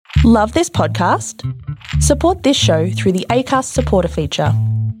Love this podcast? Support this show through the Acast supporter feature.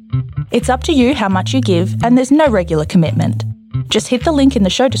 It's up to you how much you give, and there's no regular commitment. Just hit the link in the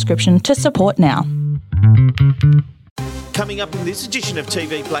show description to support now. Coming up in this edition of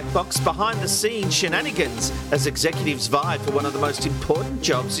TV Black Box, behind-the-scenes shenanigans as executives vie for one of the most important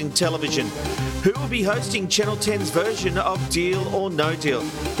jobs in television. Who will be hosting Channel 10's version of Deal or No Deal?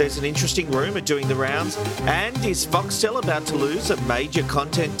 There's an interesting rumour doing the rounds. And is Foxtel about to lose a major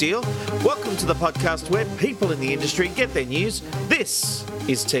content deal? Welcome to the podcast where people in the industry get their news. This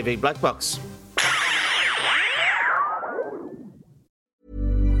is TV Black Box.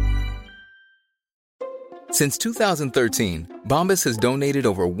 Since 2013, Bombas has donated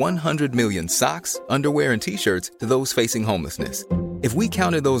over 100 million socks, underwear, and T-shirts to those facing homelessness. If we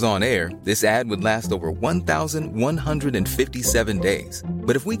counted those on air, this ad would last over 1,157 days.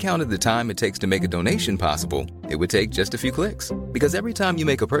 But if we counted the time it takes to make a donation possible, it would take just a few clicks. Because every time you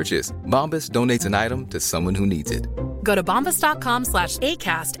make a purchase, Bombas donates an item to someone who needs it. Go to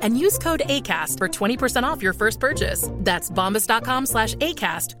bombas.com/ACAST and use code ACAST for 20% off your first purchase. That's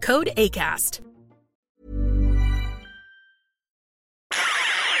bombas.com/ACAST, code ACAST.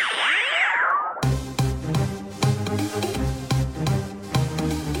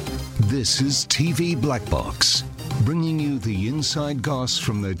 This is TV Black Box, bringing you the inside goss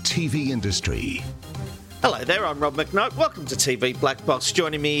from the TV industry. Hello there, I'm Rob McNaught. Welcome to TV Black Box.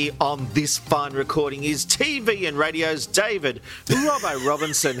 Joining me on this fine recording is TV and radio's David Robbo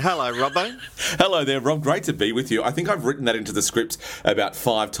Robinson. Hello, Robbo. Hello there, Rob. Great to be with you. I think I've written that into the script about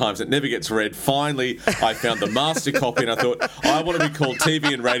 5 times. It never gets read. Finally, I found the master copy and I thought, I want to be called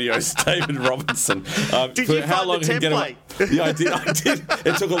TV and radio's David Robinson. Did you find the template? Yeah, I did.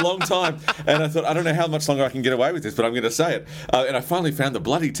 It took a long time. And I thought, I don't know how much longer I can get away with this, but I'm going to say it. And I finally found the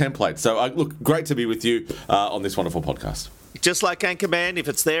bloody template. So, look, great to be with you on this wonderful podcast. Just like Anchorman, if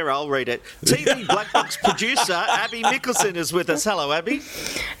it's there, I'll read it. TV Black Box producer Abby Mickelson is with us. Hello, Abby.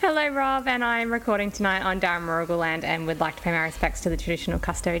 Hello, Rob, and I'm recording tonight on Darramurrugal land and would like to pay my respects to the traditional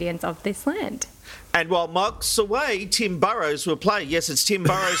custodians of this land. And while Mike's away, Tim Burrows will play. Yes, it's Tim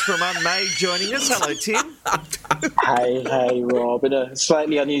Burrows from Unmade joining us. Hello, Tim. Hey, Rob. In a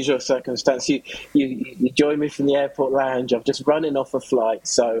slightly unusual circumstance, you joined me from the airport lounge. I've just running off a flight,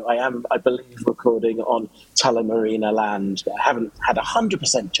 so I believe, recording on Tullamarina land. I haven't had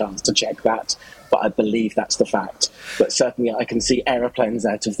 100% chance to check that, but I believe that's the fact. But certainly I can see aeroplanes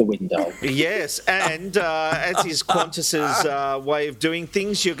out of the window. Yes, and as is Qantas's way of doing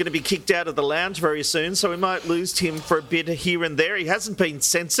things, you're going to be kicked out of the lounge very soon, so we might lose Tim for a bit here and there. He hasn't been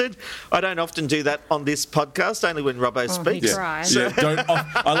censored. I don't often do that on this podcast, only when Robbo speaks. He tries. Yeah,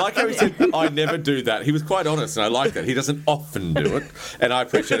 I like how he said, I never do that. He was quite honest, and I like that. He doesn't often do it, and I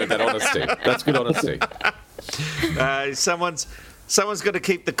appreciated that honesty. That's good honesty. Someone's got to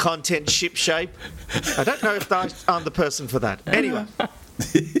keep the content ship-shape. I don't know if I'm the person for that. Anyway,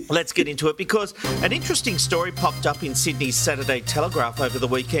 let's get into it, because an interesting story popped up in Sydney's Saturday Telegraph over the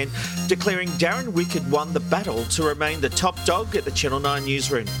weekend, declaring Darren Wick had won the battle to remain the top dog at the Channel 9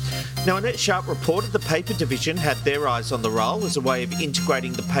 newsroom. Now, Annette Sharp reported the paper division had their eyes on the role as a way of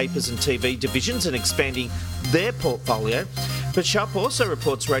integrating the papers and TV divisions and expanding their portfolio. But Sharp also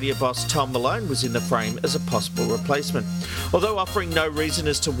reports radio boss Tom Malone was in the frame as a possible replacement. Although offering no reason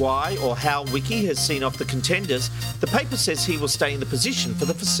as to why or how Wiki has seen off the contenders, the paper says he will stay in the position for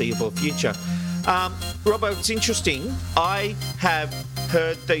the foreseeable future. Robbo, it's interesting. I have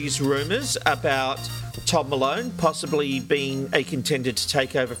heard these rumours about Tom Malone possibly being a contender to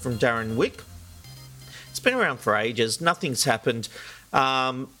take over from Darren Wick. It's been around for ages. Nothing's happened.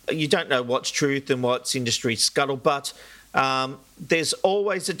 You don't know what's truth and what's industry scuttlebutt. There's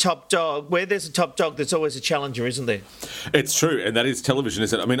always a top dog. Where there's a top dog, there's always a challenger, isn't there? It's true, and that is television,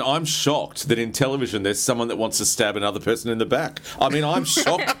 isn't it? I mean, I'm shocked that in television there's someone that wants to stab another person in the back. I mean, I'm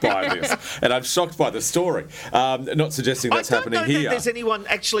shocked by this, and I'm shocked by the story. Not suggesting that's happening here. I don't know that there's anyone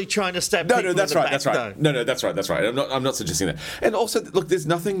actually trying to stab people in the back. That's right. No, that's right. I'm not suggesting that. And also, look, there's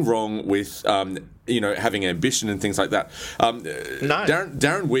nothing wrong with having ambition and things like that. No.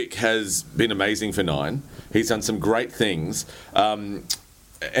 Darren Wick has been amazing for Nine. He's done some great things.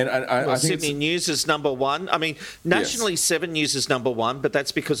 I think Sydney News is number one. I mean, nationally, yes. 7 News is number one, but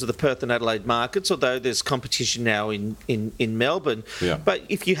that's because of the Perth and Adelaide markets, although there's competition now in Melbourne. Yeah. But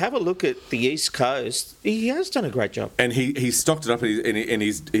if you have a look at the East Coast, he has done a great job. And he's stocked it up and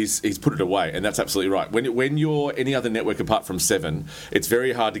he's put it away, and that's absolutely right. When you're any other network apart from 7, it's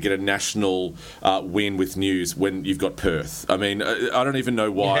very hard to get a national win with news when you've got Perth. I mean, I don't even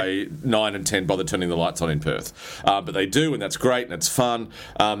know why 9 and 10 bother turning the lights on in Perth. But they do, and that's great, and it's fun.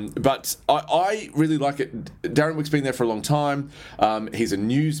 But I really like it. Darren Wick's been there for a long time. He's a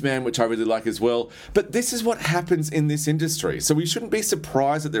newsman, which I really like as well. But this is what happens in this industry. So we shouldn't be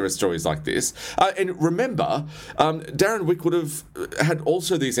surprised that there are stories like this. And remember, Darren Wick would have had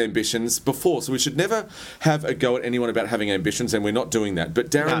also these ambitions before. So we should never have a go at anyone about having ambitions, and we're not doing that. But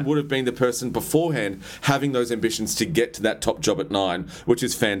Darren would have been the person beforehand having those ambitions to get to that top job at 9, which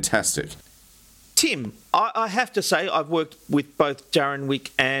is fantastic. Tim, I have to say I've worked with both Darren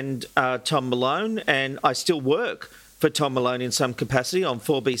Wick and Tom Malone, and I still work for Tom Malone in some capacity on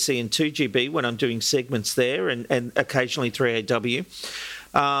 4BC and 2GB when I'm doing segments there, and occasionally 3AW.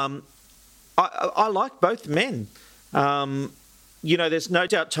 I like both men. There's no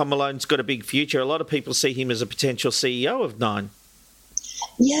doubt Tom Malone's got a big future. A lot of people see him as a potential CEO of 9.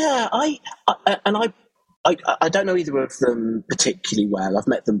 Yeah, I don't know either of them particularly well. I've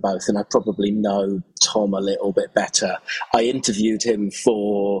met them both, and I probably know Tom a little bit better. I interviewed him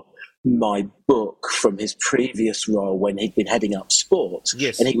for my book from his previous role when he'd been heading up sports.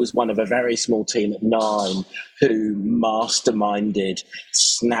 Yes. And he was one of a very small team at 9 who masterminded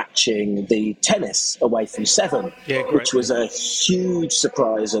snatching the tennis away from 7, which was a huge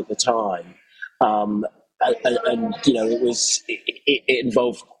surprise at the time. And it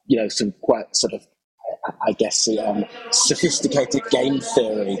involved, some quite sort of, I guess, sophisticated game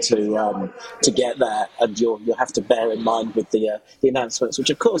theory to get there, and you'll have to bear in mind with the announcements,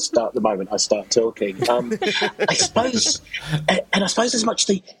 which of course start the moment I start talking. I suppose as much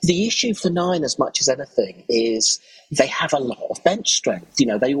the issue for 9 as much as anything is they have a lot of bench strength.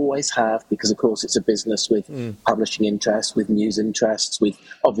 They always have, because of course it's a business with publishing interests, with news interests, with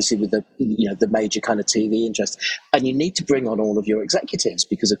the major kind of TV interests, and you need to bring on all of your executives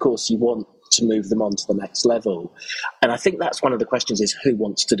because of course you want to move them on to the next level. And I think that's one of the questions is who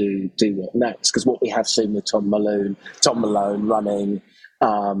wants to do what next? Because what we have seen with Tom Malone running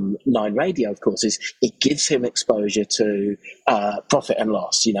 9 Radio, of course, is it gives him exposure to profit and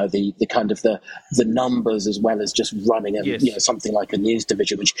loss, the kind of the numbers as well as just running something like a news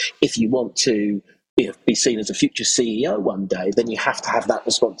division, which if you want to be seen as a future CEO one day, then you have to have that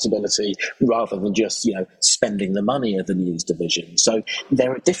responsibility rather than just, spending the money of the news division. So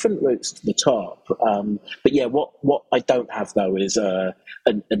there are different routes to the top. But yeah, what I don't have though is an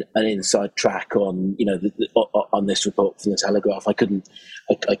inside track on, on this report from the Telegraph. I couldn't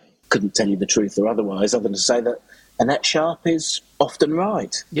tell you the truth or otherwise, other than to say that Annette Sharp is often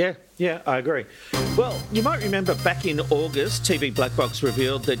right. Yeah, I agree. Well, you might remember back in August, TV Black Box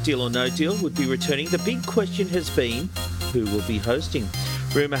revealed that Deal or No Deal would be returning. The big question has been, who will be hosting?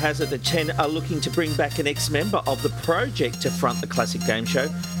 Rumour has it that 10 are looking to bring back an ex-member of the project to front the classic game show,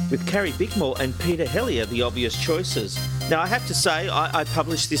 with Carrie Bickmore and Peter Hellier the obvious choices. Now, I have to say, I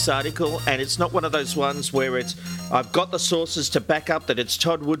published this article, and it's not one of those ones where I've got the sources to back up that it's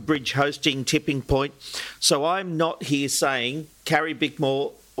Todd Woodbridge hosting Tipping Point, so I'm not here saying Carrie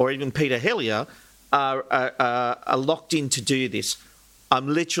Bickmore or even Peter Hellier are locked in to do this. I'm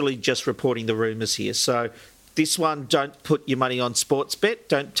literally just reporting the rumours here. So this one, don't put your money on Sportsbet.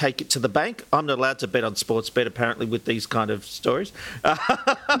 Don't take it to the bank. I'm not allowed to bet on Sportsbet, apparently, with these kind of stories.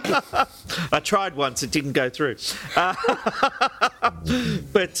 I tried once. It didn't go through. But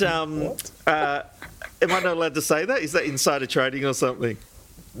am I not allowed to say that? Is that insider trading or something?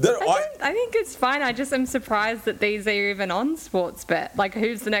 I think it's fine. I just am surprised that these are even on Sportsbet. Like,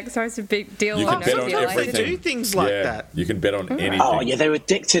 who's the next host of Big Deal? You can bet on everything. They do things like that. You can bet on anything. Oh yeah, they're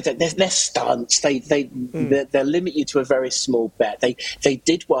addicted. They're stunts. They'll limit you to a very small bet. They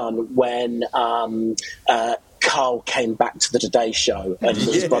did one when Carl came back to the Today Show and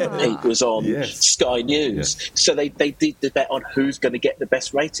his brother Pete was on Sky News. Yes. So they did the bet on who's going to get the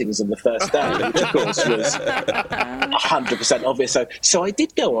best ratings on the first day, which of course was 100% obvious. So I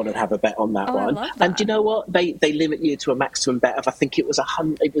did go on and have a bet on that one. I love that. And you know what? They limit you to a maximum bet of, I think it was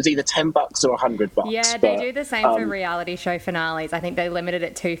it was either $10 or $100. Yeah, they do the same for reality show finales. I think they limited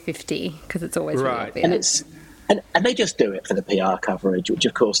it to $50 because it's always really obvious. And they just do it for the PR coverage, which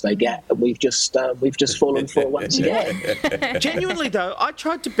of course they get, and we've just fallen for it once again. Genuinely though, I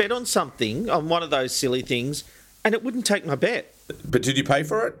tried to bet on something, on one of those silly things, and it wouldn't take my bet. But did you pay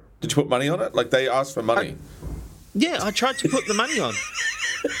for it? Did you put money on it? Like, they asked for money. I tried to put the money on.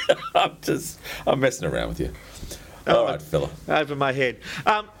 I'm messing around with you. All right, fella. Over my head.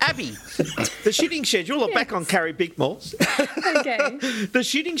 Abby, the shooting schedule, back on Carrie Bickmore. Okay. The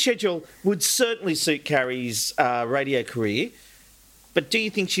shooting schedule would certainly suit Carrie's radio career, but do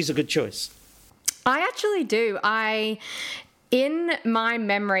you think she's a good choice? I actually do. In my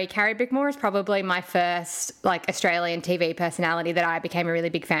memory, Carrie Bickmore is probably my first Australian TV personality that I became a really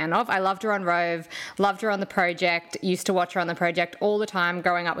big fan of. I loved her on Rove, loved her on The Project, used to watch her on The Project all the time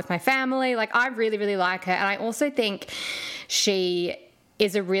growing up with my family. I really, really like her. And I also think she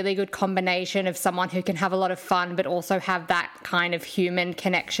is a really good combination of someone who can have a lot of fun but also have that kind of human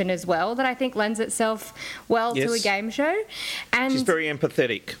connection as well that I think lends itself well to a game show. And she's very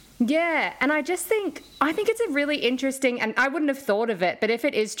empathetic. Yeah, and I think it's a really interesting, and I wouldn't have thought of it, but if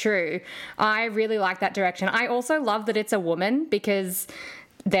it is true, I really like that direction. I also love that it's a woman because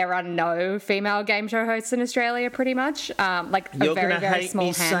there are no female game show hosts in Australia pretty much. You're a very, very small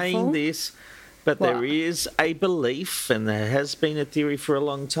me handful. Saying this, but there is a belief, and there has been a theory for a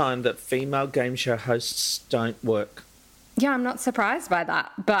long time, that female game show hosts don't work. Yeah, I'm not surprised by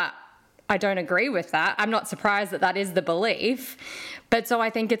that, but I don't agree with that. I'm not surprised that that is the belief. But so I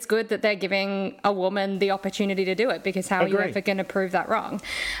think it's good that they're giving a woman the opportunity to do it, because how are you ever going to prove that wrong?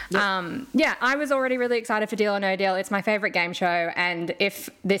 Yeah. I was already really excited for Deal or No Deal. It's my favourite game show. And if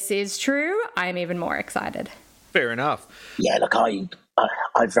this is true, I'm even more excited. Fair enough. Yeah, look, I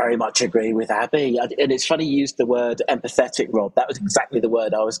very much agree with Abby. And it's funny you used the word empathetic, Rob. That was exactly the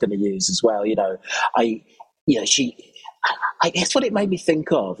word I was going to use as well. I guess what it made me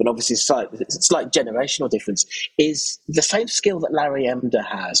think of, and obviously it's like generational difference, is the same skill that Larry Emder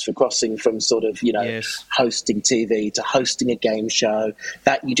has for crossing from sort of, hosting TV to hosting a game show,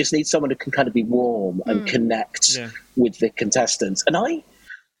 that you just need someone who can kind of be warm and connect with the contestants. And I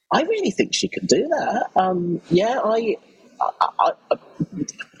really think she can do that.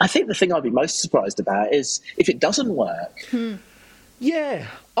 I think the thing I'd be most surprised about is if it doesn't work. Yeah,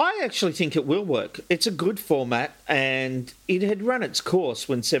 I actually think it will work. It's a good format, and it had run its course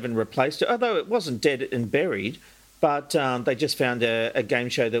when Seven replaced it, although it wasn't dead and buried, but they just found a game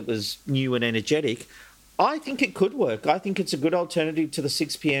show that was new and energetic. I think it could work. I think it's a good alternative to the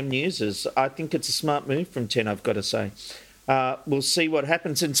 6 p.m. newsers. I think it's a smart move from 10, I've got to say. We'll see what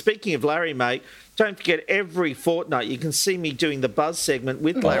happens. And speaking of Larry, mate, don't forget every fortnight you can see me doing the Buzz segment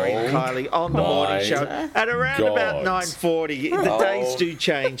with Larry and Kylie on the morning show at around about 9:40. The days do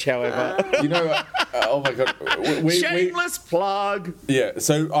change, however. Oh my God. Shameless plug. Yeah,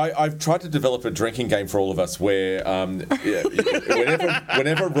 so I've tried to develop a drinking game for all of us where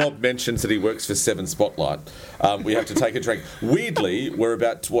whenever Rob mentions that he works for 7 Spotlight, we have to take a drink. Weirdly, we're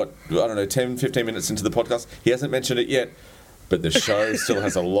about, 10, 15 minutes into the podcast. He hasn't mentioned it yet. But the show still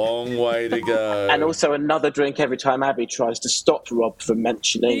has a long way to go. And also another drink every time Abby tries to stop Rob from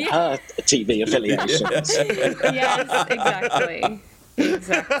mentioning her TV affiliations. Yes, exactly.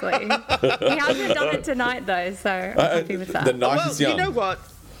 Exactly. He hasn't done it tonight, though, so I'm happy with that. The night is young. You know what?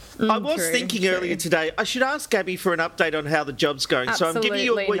 I was thinking earlier today, I should ask Gabby for an update on how the job's going. Absolutely so I'm giving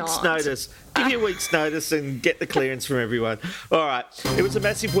you a week's notice. Give you a week's notice and get the clearance from everyone. All right. It was a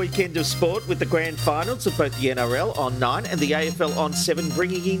massive weekend of sport with the grand finals of both the NRL on 9 and the AFL on 7,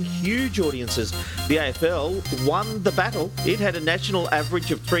 bringing in huge audiences. The AFL won the battle. It had a national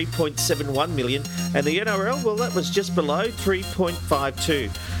average of 3.71 million, and the NRL, well, that was just below 3.52.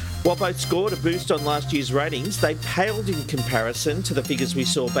 While both scored a boost on last year's ratings, they paled in comparison to the figures we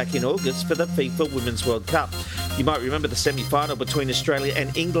saw back in August for the FIFA Women's World Cup. You might remember the semi-final between Australia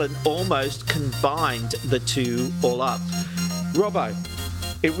and England almost combined the two all up. Robbo,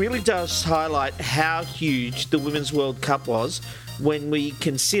 it really does highlight how huge the Women's World Cup was when we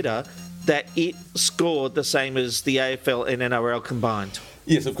consider that it scored the same as the AFL and NRL combined.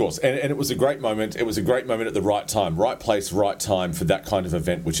 Yes, of course. And it was a great moment. It was a great moment at the right time. Right place, right time for that kind of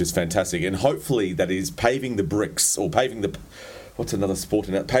event, which is fantastic. And hopefully that is paving the bricks, or paving the... What's another sport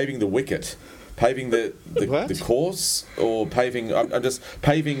in that? Paving the wicket. Paving the course, or paving... I'm just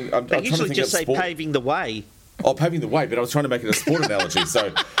paving... I'm trying to think just of say sport. Paving the way. Oh, paving the way, but I was trying to make it a sport analogy.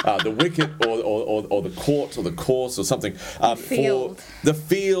 So the wicket, or the court, or the course, or something. Field. For the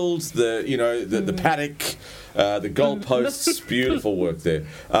field, the paddock... the goalposts, beautiful work there.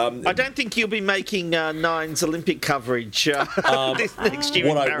 I don't think you'll be making Nine's Olympic coverage this next year.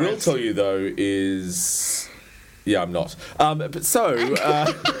 What I will tell you, though, is... Yeah, I'm not. I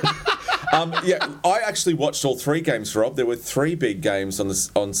actually watched all 3 games, Rob. There were 3 big games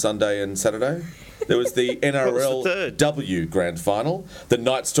on Sunday and Saturday. There was the NRLW Grand Final. The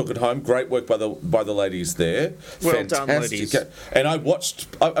Knights took it home. Great work by the ladies there. Well Fantastic. done, ladies. And I watched...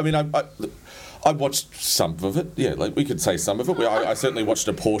 I watched some of it, we could say some of it. I certainly watched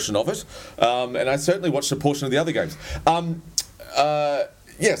a portion of it, and I certainly watched a portion of the other games.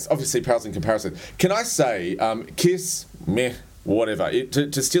 Yes, obviously, pales in comparison. Can I say, Kiss, meh, whatever.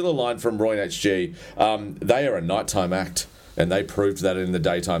 To steal a line from Roy and HG, they are a nighttime act. and they proved that in the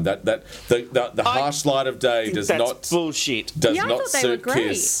daytime. The harsh light of day does not bullshit. Does not suit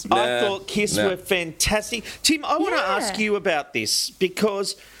Kiss. I thought Kiss were fantastic. Tim, I want to ask you about this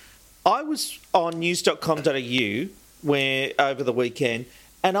because I was on news.com.au where over the weekend,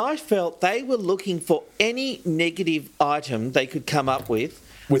 and I felt they were looking for any negative item they could come up with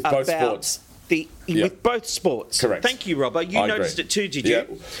both sports. With both sports. Correct. Thank you, Robbo. You noticed it too, did you? Yeah,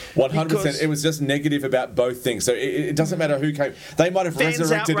 100%. It was just negative about both things. So it doesn't matter who came. They might have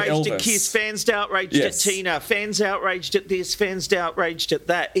resurrected Elvis. Fans outraged at Kiss, fans outraged at Tina, fans outraged at this, fans outraged at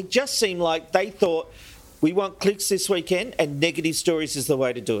that. It just seemed like they thought, we want clicks this weekend and negative stories is the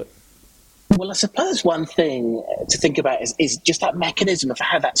way to do it. Well, I suppose one thing to think about is just that mechanism of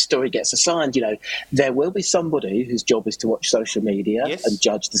how that story gets assigned. You know, there will be somebody whose job is to watch social media and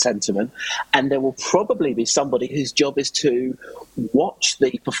judge the sentiment, and there will probably be somebody whose job is to watch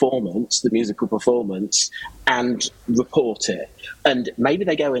the performance, the musical performance, and report it. And maybe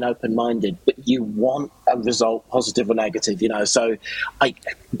they go in open-minded, but you want a result, positive or negative. You know, so I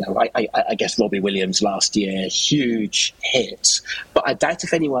guess Robbie Williams last year, huge hit, but I doubt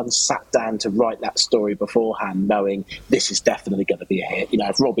if anyone sat down to write that story beforehand knowing this is definitely going to be a hit. You know,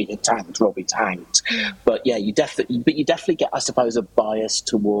 if Robbie had tanked, Robbie tanked. But yeah, you definitely get, I suppose, a bias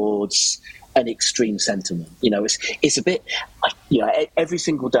towards an extreme sentiment. You know, it's a bit, you know, every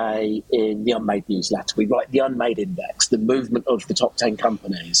single day in the Unmade newsletter, we write the Unmade Index, the movement of the top 10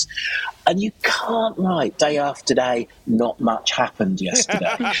 companies. And you can't write day after day, not much happened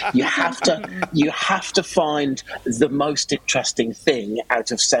yesterday. You have to find the most interesting thing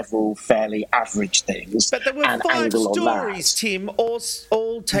out of several fairly average things. But there were and 5 stories, Tim, all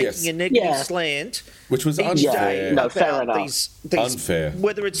taking a negative slant. Which was unfair. No, fair enough. These, unfair.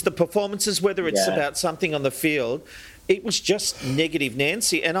 Whether it's the performances, whether it's about something on the field, it was just negative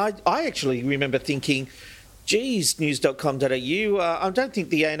Nancy. And I actually remember thinking, geez, news.com.au, I don't think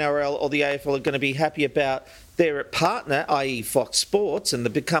the NRL or the AFL are going to be happy about their partner, i.e. Fox Sports, and the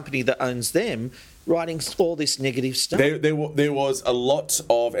big company that owns them, writing all this negative stuff. There was a lot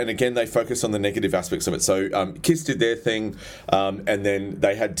of, and again, they focused on the negative aspects of it. So Kiss did their thing, and then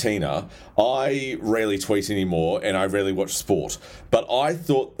they had Tina. I rarely tweet anymore, and I rarely watch sport. But I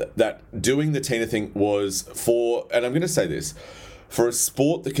thought that doing the Tina thing was for, and I'm going to say this, for a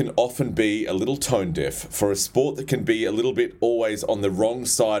sport that can often be a little tone deaf, for a sport that can be a little bit always on the wrong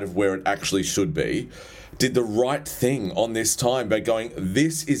side of where it actually should be, did the right thing on this time by going,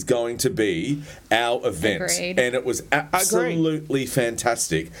 this is going to be our event. Agreed. And it was absolutely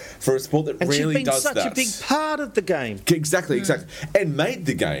fantastic for a sport that really does that. And she's been such a big part of the game. Exactly. And made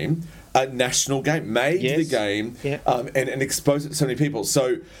the game a national game, the game and exposed it to so many people.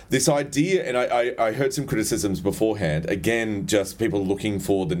 So this idea, and I heard some criticisms beforehand, again, just people looking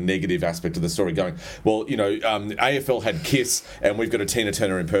for the negative aspect of the story, going, well, you know, AFL had Kiss and we've got a Tina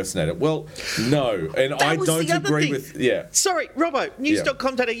Turner impersonator. Well, no, and I don't agree with... Yeah. Sorry, Robbo,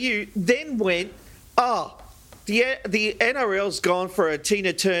 news.com.au then went, the NRL's gone for a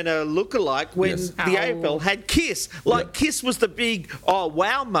Tina Turner lookalike when the AFL had Kiss. Kiss was the big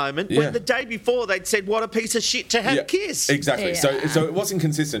wow moment when the day before they'd said, what a piece of shit to have Kiss. Exactly. Yeah. So it wasn't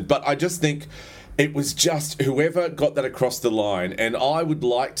consistent, but I just think it was just whoever got that across the line, and I would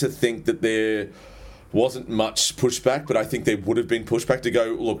like to think that there wasn't much pushback, but I think there would have been pushback to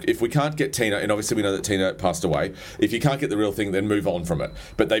go, look, if we can't get Tina, and obviously we know that Tina passed away, if you can't get the real thing, then move on from it.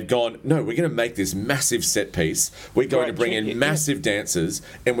 But they've gone, no, we're going to make this massive set piece. We're going to bring in massive dancers,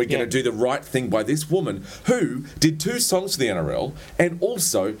 and we're going to do the right thing by this woman who did 2 songs for the NRL and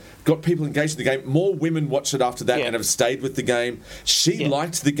also got people engaged in the game. More women watched it after that and have stayed with the game. She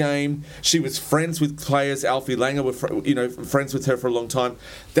liked the game. She was friends with players. Alfie Langer were friends with her for a long time.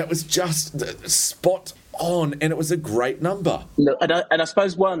 That was just spot on, and it was a great number. Look, and I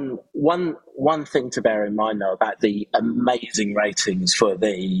suppose one thing to bear in mind, though, about the amazing ratings for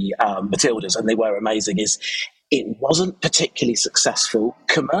the Matildas, and they were amazing, is it wasn't particularly successful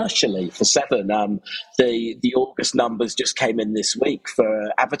commercially for Seven. The August numbers just came in this week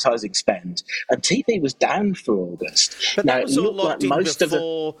for advertising spend, and TV was down for August. But that was all locked in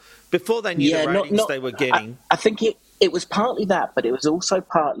before they knew the ratings they were getting. I think it was partly that, but it was also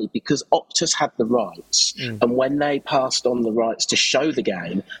partly because Optus had the rights, and when they passed on the rights to show the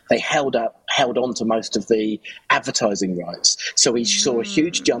game, they held on to most of the advertising rights. So we saw a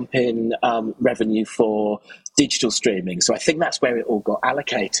huge jump in revenue for digital streaming. So I think that's where it all got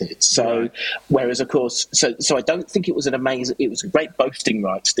allocated. So whereas, of course, so I don't think it was it was a great boasting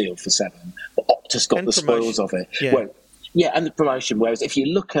rights deal for Seven, but Optus got the spoils of it. Yeah. Yeah, and the promotion. Whereas if you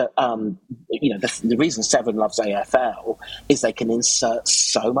look at, the reason Seven loves AFL is they can insert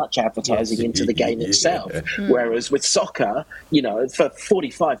so much advertising into the game itself. Whereas with soccer, for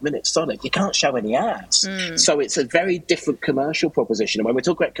 45 minutes solid, you can't show any ads. So it's a very different commercial proposition. And when we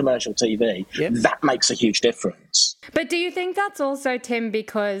talk about commercial TV, that makes a huge difference. But do you think that's also, Tim,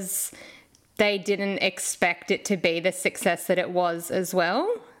 because they didn't expect it to be the success that it was as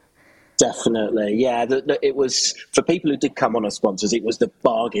well? Definitely, yeah. It was, for people who did come on as sponsors, it was the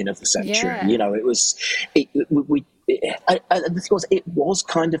bargain of the century. Yeah. It was. The thing was, it was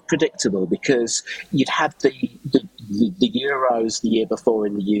kind of predictable because you'd had the Euros the year before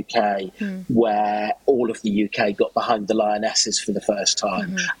in the UK, where all of the UK got behind the Lionesses for the first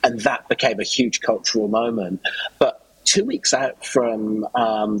time, and that became a huge cultural moment. But 2 weeks out from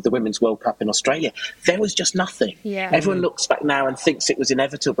the Women's World Cup in Australia, there was just nothing. Yeah. Everyone looks back now and thinks it was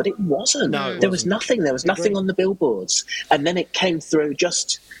inevitable, but it wasn't. No, there was nothing. There was nothing on the billboards. And then it came through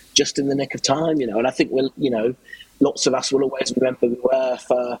just in the nick of time, And I think, lots of us will always remember we were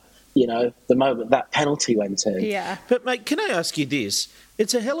for, the moment that penalty went in. Yeah. But, mate, can I ask you this?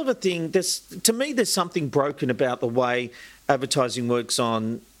 It's a hell of a thing. To me, there's something broken about the way advertising works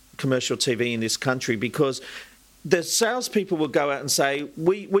on commercial TV in this country, because the salespeople will go out and say,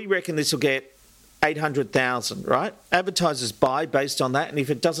 we reckon this will get 800,000, right? Advertisers buy based on that, and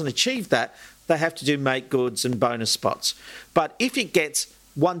if it doesn't achieve that, they have to do make goods and bonus spots. But if it gets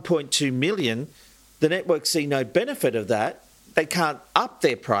 1.2 million, the networks see no benefit of that. They can't up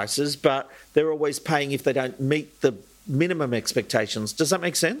their prices, but they're always paying if they don't meet the minimum expectations. Does that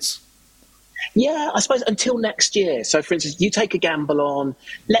make sense? Yeah, I suppose until next year. So, for instance, you take a gamble on,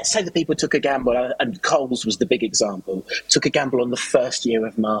 let's say that people took a gamble, and Coles was the big example, took a gamble on the first year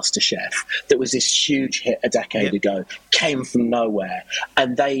of MasterChef. That was this huge hit a decade ago, came from nowhere.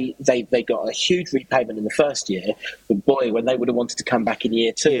 And they got a huge repayment in the first year. But boy, when they would have wanted to come back in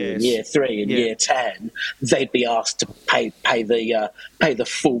year 2, and year 3, and year 10, they'd be asked to pay the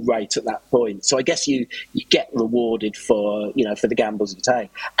full rate at that point. So I guess you get rewarded for the gambles you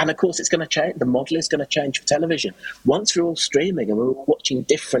take. And of course, it's going to change. The model is going to change for television. Once we're all streaming and we're all watching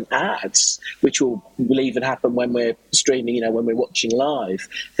different ads, which will even happen when we're streaming, when we're watching live,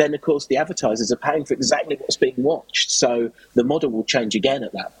 then, of course, the advertisers are paying for exactly what's being watched. So the model will change again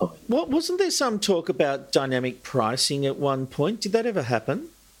at that point. Well, wasn't there some talk about dynamic pricing at one point? Did that ever happen?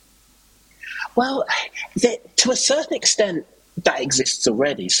 Well, to a certain extent, that exists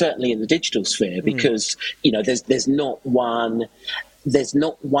already, certainly in the digital sphere, because, there's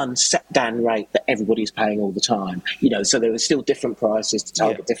not one set down rate that everybody's paying all the time. So there are still different prices to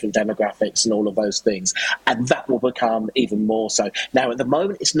target different demographics and all of those things. And that will become even more so. Now, at the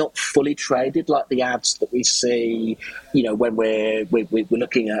moment, it's not fully traded like the ads that we see, when we're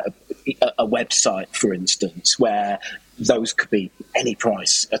looking at a website, for instance, where those could be any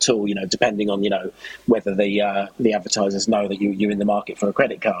price at all, depending on, whether the advertisers know that you're in the market for a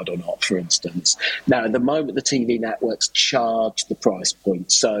credit card or not, for instance. Now, at the moment, the TV networks charge the price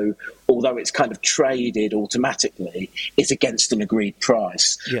point. So although it's kind of traded automatically, it's against an agreed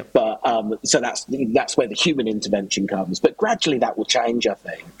price. Yep. But so that's where the human intervention comes. But gradually that will change, I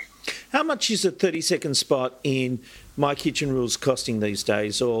think. How much is a 30-second spot in My Kitchen Rules costing these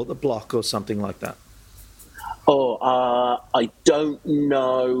days, or The Block or something like that? I don't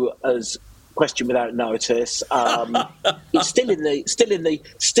know. As question without notice, it's still in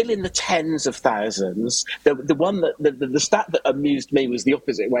the tens of thousands. The one that the stat that amused me was the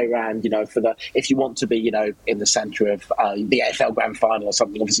opposite way around. If you want to be in the centre of the AFL Grand Final or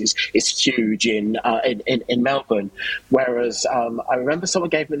something, obviously it's huge in Melbourne. Whereas I remember someone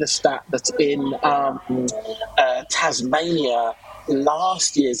gave me the stat that in Tasmania,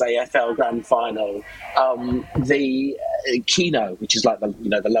 last year's AFL Grand Final, the Keno, which is like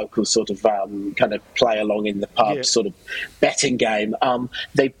the local sort of kind of play along in the pub sort of betting game,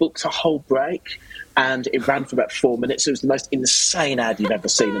 they booked a whole break. And it ran for about 4 minutes. It was the most insane ad you've ever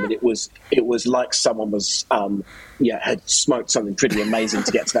seen. I mean, it was like someone was had smoked something pretty amazing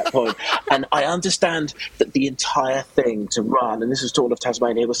to get to that point. And I understand that the entire thing to run, and this was to all of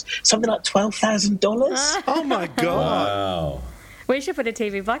Tasmania, was something like $12,000. Oh my God! Wow. We should put a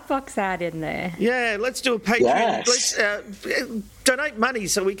TV Black Box ad in there. Yeah, let's do a Patreon. Yes. Let's donate money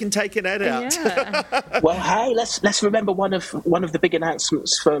so we can take an ad out. Yeah. Well, hey, let's remember one of the big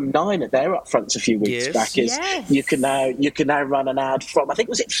announcements from Nine at their upfronts a few weeks back is you can now run an ad from, I think,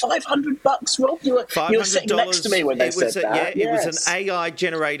 was it $500, Rob? You were sitting next to me when they said that. Yeah, it was an AI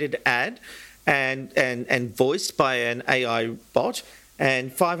generated ad and voiced by an AI bot.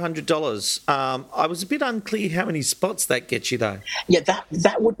 and $500. I was a bit unclear how many spots that gets you, though. Yeah,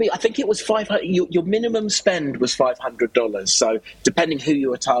 that would be. I think it was 500. Your minimum spend was $500. So depending who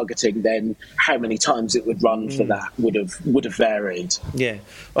you were targeting, then how many times it would run for that would have varied. Yeah.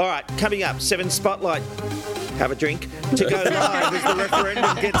 All right. Coming up, 7 Spotlight. Have a drink to go live as the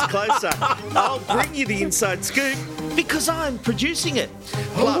referendum gets closer. I'll bring you the inside scoop because I'm producing it.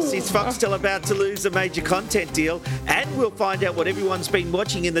 Plus, is Foxtel about to lose a major content deal? And we'll find out what everyone's been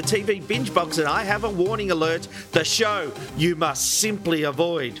watching in the TV binge box. And I have a warning alert: the show you must simply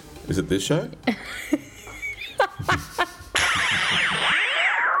avoid. Is it this show?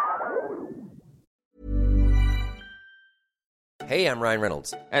 Hey, I'm Ryan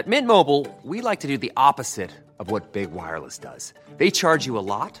Reynolds. At Mint Mobile, we like to do the opposite of what Big Wireless does. They charge you a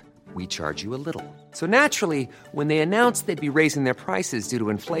lot, we charge you a little. So naturally, when they announced they'd be raising their prices due to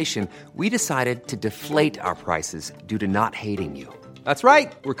inflation, we decided to deflate our prices due to not hating you. That's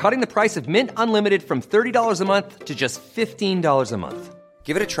right. We're cutting the price of Mint Unlimited from $30 a month to just $15 a month.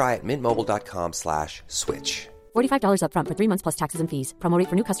 Give it a try at mintmobile.com/switch. $45 up front for 3 months plus taxes and fees. Promo rate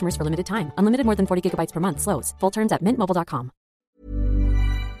for new customers for limited time. Unlimited more than 40 gigabytes per month. Slows full terms at mintmobile.com.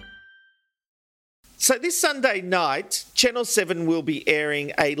 So this Sunday night, Channel 7 will be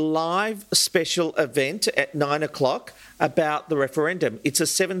airing a live special event at 9 o'clock about the referendum. It's a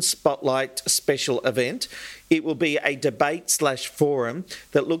 7 Spotlight special event. It will be a debate/forum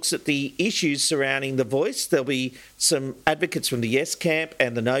that looks at the issues surrounding The Voice. There'll be some advocates from the yes camp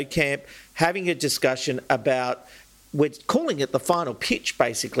and the no camp having a discussion about, we're calling it the final pitch,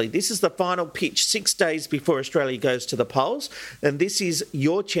 basically. This is the final pitch 6 days before Australia goes to the polls. And this is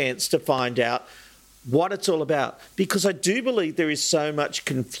your chance to find out what it's all about, because I do believe there is so much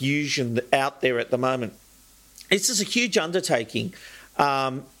confusion out there at the moment. This is a huge undertaking,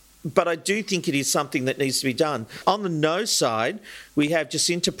 but I do think it is something that needs to be done. On the no side, we have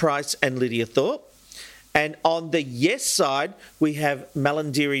Jacinta Price and Lydia Thorpe. And on the yes side, we have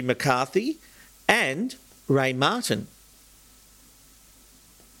Malandiri McCarthy and Ray Martin.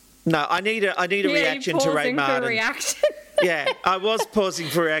 No, I need a reaction to Ray Martin. Reaction. Yeah, I was pausing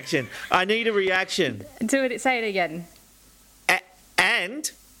for reaction. I need a reaction. Say it again.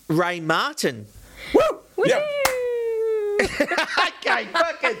 And Ray Martin. Woo! Yeah. Okay,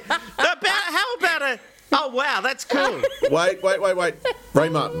 fucking. How about a... Oh, wow, that's cool. Wait. Ray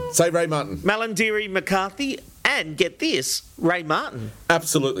Martin. Say Ray Martin. Malandiri McCarthy and, get this, Ray Martin.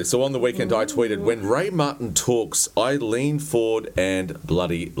 Absolutely. So on the weekend I tweeted, when Ray Martin talks, I lean forward and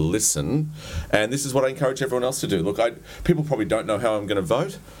bloody listen. And this is what I encourage everyone else to do. Look, people probably don't know how I'm going to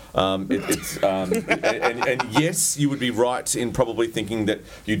vote. And yes, you would be right in probably thinking that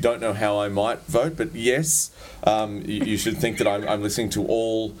you don't know how I might vote. But yes, you should think that I'm listening to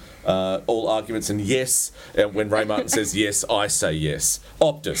all arguments. And yes, when Ray Martin says yes, I say yes.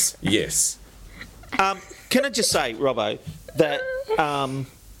 Optus, yes. Can I just say, Robbo, that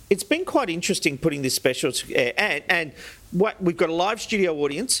it's been quite interesting putting this special together. And what we've got a live studio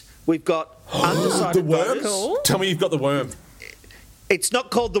audience. We've got undecided the worms. voters. Tell me you've got the worm. It's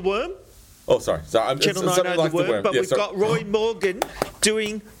not called The Worm. Oh, sorry. Channel 9 know like The Worm, but we've got Roy Morgan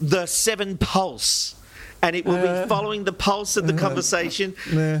doing the 7 Pulse. And it will be following the pulse of the conversation.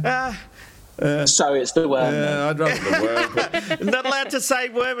 So it's the worm. Yeah, I'd rather the worm. But... Not allowed to say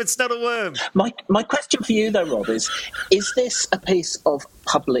worm, it's not a worm. My question for you, though, Rob, is this a piece of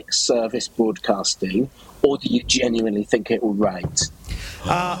public service broadcasting, or do you genuinely think it will rate?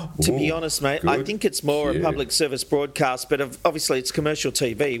 To be honest, mate, I think it's more a public service broadcast, but obviously it's commercial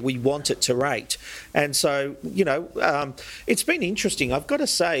TV. We want it to rate. And so, it's been interesting. I've got to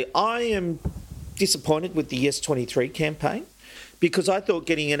say, I am disappointed with the Yes23 campaign, because I thought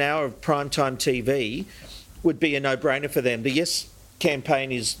getting an hour of primetime TV would be a no-brainer for them. The Yes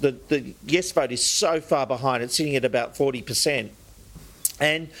campaign is, the Yes vote is so far behind. It's sitting at about 40%.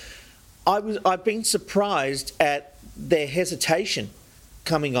 And I've been surprised at their hesitation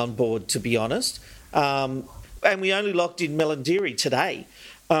coming on board, to be honest. And we only locked in Malandiri today.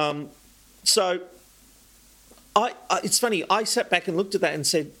 So it's funny, I sat back and looked at that and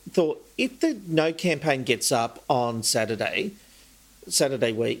thought, if the No campaign gets up on Saturday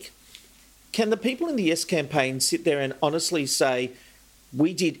week, can the people in the Yes campaign sit there and honestly say,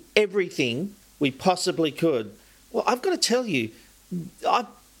 we did everything we possibly could? Well, I've got to tell you, I've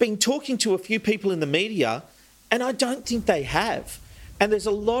been talking to a few people in the media, and I don't think they have. And there's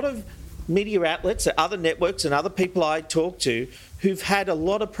a lot of media outlets, other networks and other people I talk to who've had a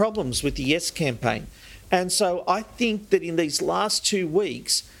lot of problems with the Yes campaign. And so I think that in these last 2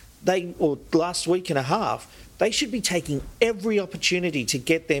 weeks, or last week and a half, they should be taking every opportunity to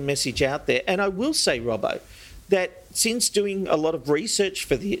get their message out there. And I will say, Robbo, that since doing a lot of research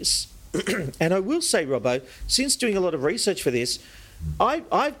for this, and I will say, Robbo, since doing a lot of research for this,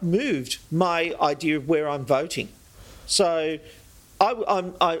 I've moved my idea of where I'm voting. So I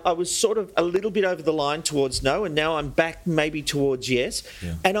was sort of a little bit over the line towards no, and now I'm back maybe towards yes.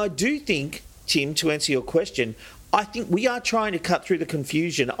 Yeah. And I do think, Tim, to answer your question, I think we are trying to cut through the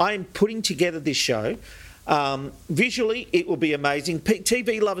confusion. I am putting together this show. Visually, it will be amazing.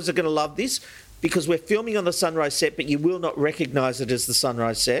 TV lovers are going to love this because we're filming on the Sunrise set, but you will not recognise it as the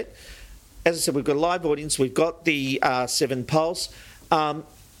Sunrise set. As I said, we've got a live audience. We've got the 7 Pulse.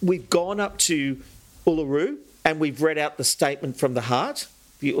 We've gone up to Uluru and we've read out the statement from the heart,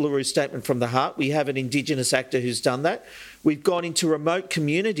 the Uluru Statement from the Heart. We have an Indigenous actor who's done that. We've gone into remote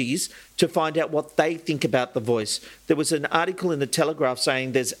communities to find out what they think about the voice. There was an article in the Telegraph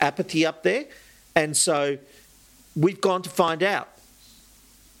saying there's apathy up there, and so we've gone to find out.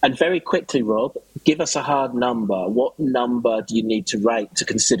 And very quickly, Rob, give us a hard number. What number do you need to rate to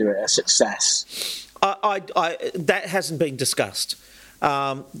consider it a success? That hasn't been discussed.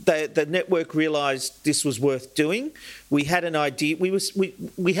 The network realised this was worth doing. We had an idea.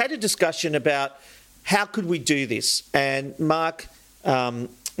 We had a discussion about how could we do this, and Mark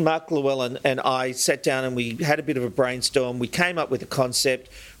Llewellyn and I sat down and we had a bit of a brainstorm. We came up with a concept.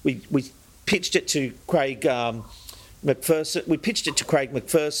 We pitched it to Craig McPherson. We pitched it to Craig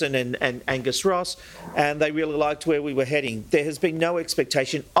McPherson and Angus Ross, and they really liked where we were heading. There has been no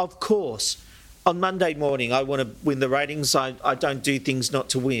expectation, of course. On Monday morning, I want to win the ratings. I don't do things not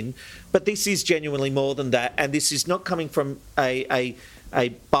to win. But this is genuinely more than that. And this is not coming from a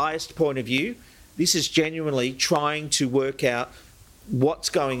biased point of view. This is genuinely trying to work out what's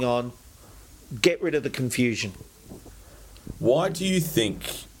going on, get rid of the confusion. Why do you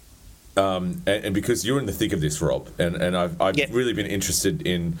think, and because you're in the thick of this, Rob, and I've really been interested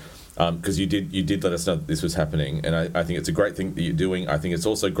in... because you did let us know that this was happening, and I think it's a great thing that you're doing. I think it's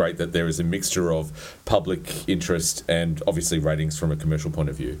also great that there is a mixture of public interest and obviously ratings from a commercial point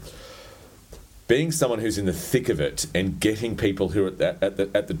of view. Being someone who's in the thick of it and getting people who are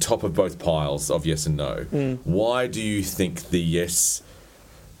at the top of both piles of yes and no, why do you think the yes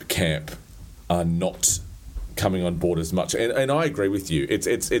camp are not coming on board as much? And I agree with you.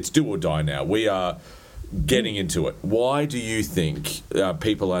 It's do or die now. We are getting into it. Why do you think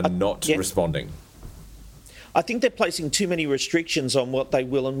people are not responding? I think they're placing too many restrictions on what they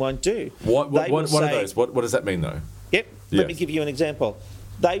will and won't do. What are those? What does that mean, though? Yep. Let me give you an example.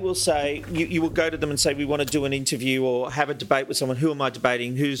 They will say, you will go to them and say, we want to do an interview or have a debate with someone. Who am I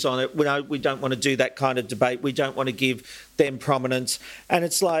debating? Who's on it? We don't want to do that kind of debate. We don't want to give them prominence. And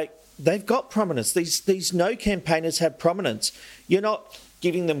it's like, they've got prominence. These no campaigners have prominence. You're not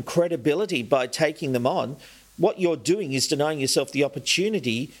giving them credibility by taking them on. What you're doing is denying yourself the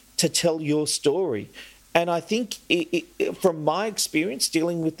opportunity to tell your story. And I think, from my experience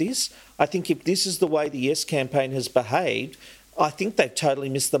dealing with this, I think if this is the way the Yes campaign has behaved, I think they've totally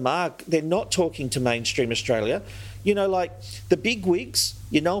missed the mark. They're not talking to mainstream Australia. You know, like the big wigs,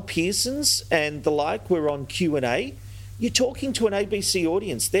 Noel Pearsons and the like, were on Q&A. You're talking to an ABC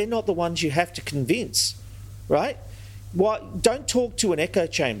audience. They're not the ones you have to convince, right? Why don't talk to an echo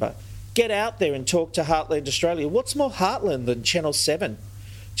chamber? Get out there and talk to Heartland Australia. What's more Heartland than Channel 7?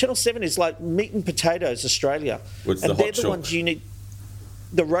 Channel 7 is like meat and potatoes Australia. And they're the ones you need.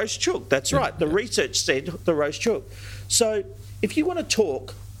 The roast chook, that's right. The research said the roast chook. So if you want to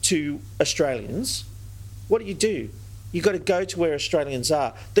talk to Australians, what do? You've got to go to where Australians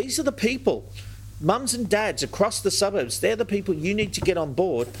are. These are the people, mums and dads across the suburbs. They're the people you need to get on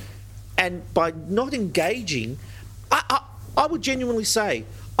board. And by not engaging... I would genuinely say,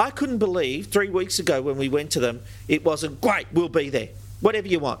 I couldn't believe 3 weeks ago when we went to them, it wasn't, great, we'll be there, whatever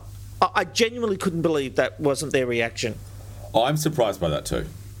you want. I genuinely couldn't believe that wasn't their reaction. I'm surprised by that too.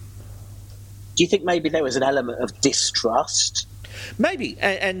 Do you think maybe there was an element of distrust? Maybe,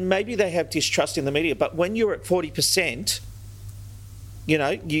 and maybe they have distrust in the media, but when you're at 40%, you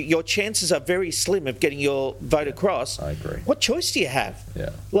know, your chances are very slim of getting your vote across. I agree. What choice do you have? Yeah.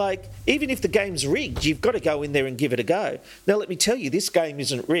 Like, even if the game's rigged, you've got to go in there and give it a go. Now, let me tell you, this game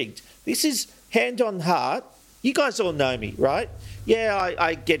isn't rigged. This is hand on heart. You guys all know me, right? Yeah,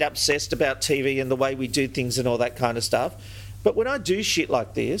 I get obsessed about TV and the way we do things and all that kind of stuff. But when I do shit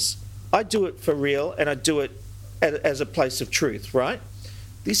like this, I do it for real and I do it as a place of truth, right?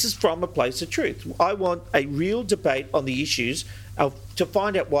 This is from a place of truth. I want a real debate on the issues to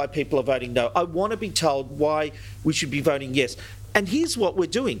find out why people are voting no. I want to be told why we should be voting yes. And here's what we're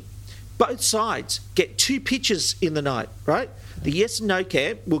doing. Both sides get 2 pitches in the night, right? The yes and no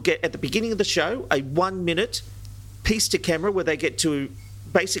camp will get, at the beginning of the show, a 1-minute piece to camera where they get to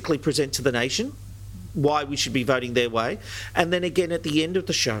basically present to the nation. why we should be voting their way. And then again at the end of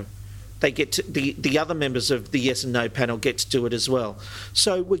the show, they get to, the other members of the yes and no panel get to do it as well.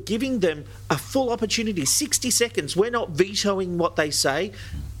 So we're giving them a full opportunity, 60 seconds. We're not vetoing what they say.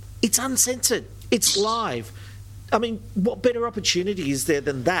 It's uncensored. It's live. I mean, what better opportunity is there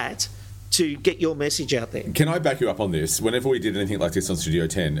than that to get your message out there? Can I back you up on this? Whenever we did anything like this on Studio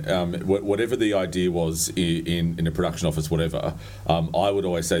 10, whatever the idea was in a production office, whatever, I would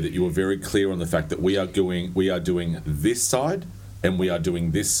always say that you were very clear on the fact that we are doing this side and we are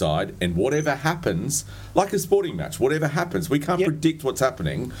doing this side, and whatever happens, like a sporting match, whatever happens, we can't predict what's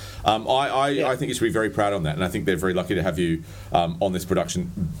happening. I think you should be very proud on that, and I think they're very lucky to have you on this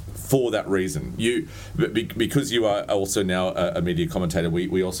production for that reason. Because you are also now a media commentator,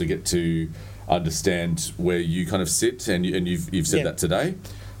 we also get to understand where you kind of sit, and you've said that today.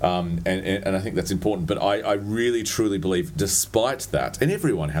 And I think that's important. But I really, truly believe, despite that, and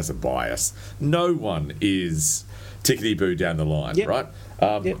everyone has a bias, no one is tickety-boo down the line, right?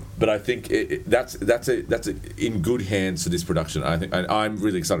 But I think that's in good hands for this production. I think I'm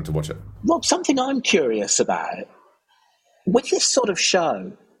really excited to watch it. Rob, something I'm curious about, with this sort of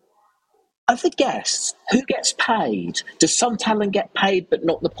show, of the guests, who gets paid? Does some talent get paid but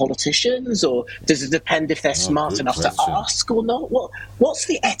not the politicians? Or does it depend if they're smart enough to ask or not? What's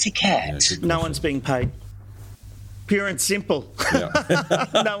the etiquette? No one's being paid. Pure and simple.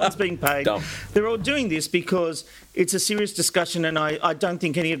 No one's being paid. Dumb. They're all doing this because it's a serious discussion, and I don't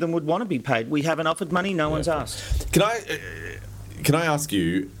think any of them would want to be paid. We haven't offered money. No one's asked. Can I ask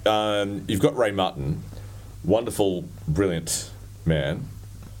you? You've got Ray Martin, wonderful, brilliant man.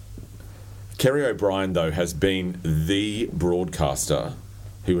 Kerry O'Brien, though, has been the broadcaster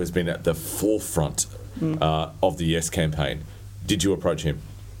who has been at the forefront of the Yes campaign. Did you approach him?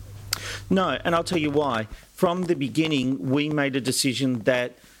 No, and I'll tell you why. From the beginning, we made a decision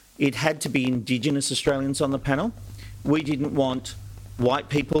that it had to be Indigenous Australians on the panel. We didn't want white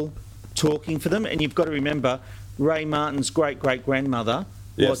people talking for them. And you've got to remember, Ray Martin's great-great-grandmother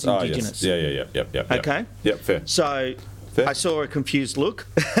was Indigenous. Yes. Yeah. Okay? Yep, fair. So fair. I saw a confused look.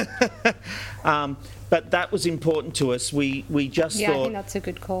 But that was important to us. We just thought... Yeah, I think that's a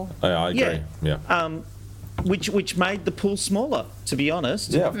good call. I agree, yeah. Which made the pool smaller, to be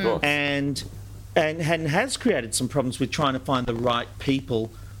honest. Yeah, of course. And has created some problems with trying to find the right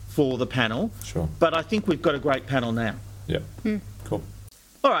people for the panel. Sure. But I think we've got a great panel now. Yeah. Cool.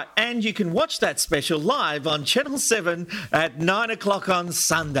 All right, and you can watch that special live on Channel 7 at 9 o'clock on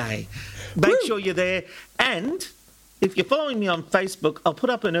Sunday. Make sure you're there. And if you're following me on Facebook, I'll put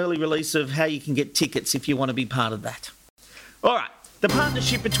up an early release of how you can get tickets if you want to be part of that. All right. The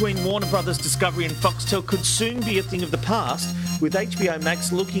partnership between Warner Brothers Discovery and Foxtel could soon be a thing of the past, with HBO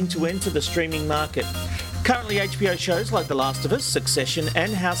Max looking to enter the streaming market. Currently, HBO shows like The Last of Us, Succession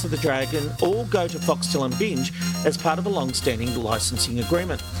and House of the Dragon all go to Foxtel and Binge as part of a long-standing licensing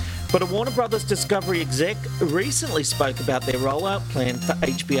agreement. But a Warner Brothers Discovery exec recently spoke about their rollout plan for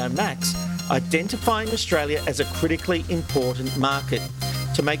HBO Max, identifying Australia as a critically important market.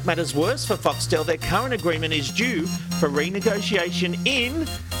 To make matters worse for Foxtel, their current agreement is due for renegotiation in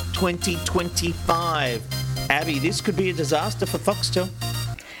 2025. Abby, this could be a disaster for Foxtel.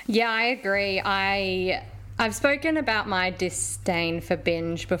 Yeah, I agree. I've spoken about my disdain for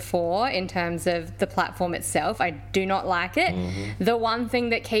Binge before in terms of the platform itself. I do not like it. The one thing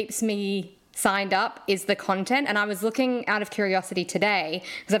that keeps me signed up is the content, and I was looking out of curiosity today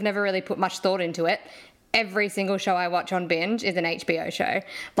because I've never really put much thought into it. Every single show I watch on Binge is an HBO show.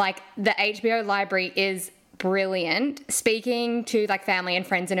 Like, the HBO library is brilliant. Speaking to like family and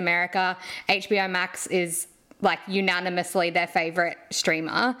friends in America, HBO Max is like unanimously their favorite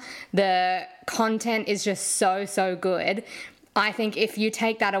streamer. The content is just so good. I think if you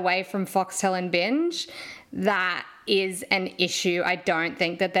take that away from Foxtel and Binge, that is an issue. I don't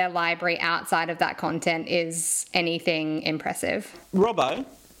think that their library outside of that content is anything impressive. Robbo,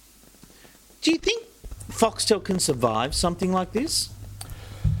 do you think Foxtel can survive something like this?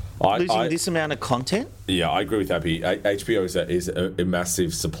 Losing this amount of content? Yeah, I agree with Abby. HBO is a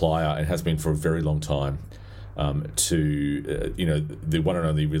massive supplier and has been for a very long time to the one and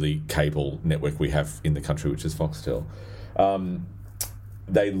only really cable network we have in the country, which is Foxtel.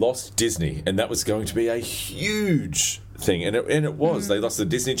 They lost Disney, and that was going to be a huge thing, and it was. They lost the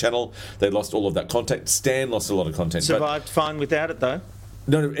Disney Channel. They lost all of that content. Stan lost a lot of content. Survived fine without it, though.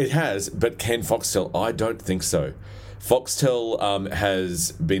 No, it has. But can Foxtel? I don't think so. Foxtel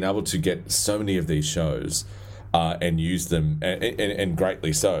has been able to get so many of these shows and use them, and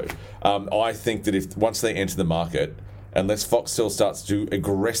greatly so. I think that if once they enter the market, unless Foxtel starts to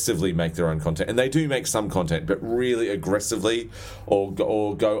aggressively make their own content, and they do make some content, but really aggressively, or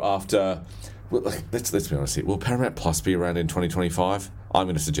go after Well, let's be honest here. Will Paramount Plus be around in 2025? I'm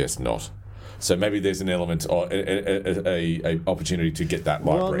going to suggest not. So maybe there's an element or a opportunity to get that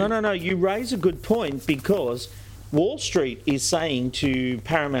library. Well, no. You raise a good point, because Wall Street is saying to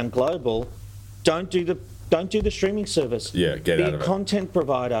Paramount Global, don't do the streaming service. Yeah, get out of it. Be a content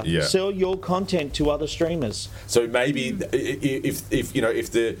provider. Yeah. Sell your content to other streamers. So maybe if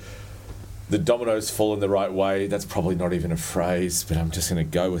the dominoes fall in the right way, that's probably not even a phrase, but I'm just going to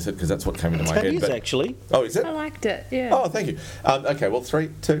go with it because that's what came into my head. That is actually. Oh, is it? I liked it, yeah. Oh, thank you. Okay, well, 3,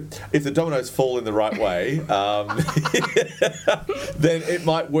 2. If the dominoes fall in the right way, then it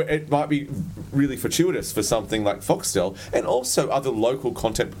might be really fortuitous for something like Foxtel and also other local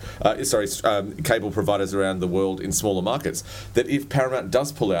content, cable providers around the world in smaller markets, that if Paramount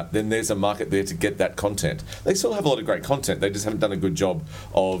does pull out, then there's a market there to get that content. They still have a lot of great content. They just haven't done a good job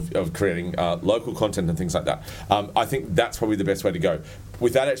of creating local content and things like that. I think that's probably the best way to go.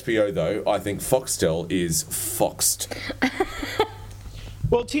 Without HBO, though, I think Foxtel is foxed.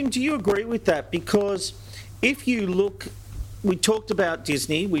 Well, Tim, do you agree with that? Because if you look, we talked about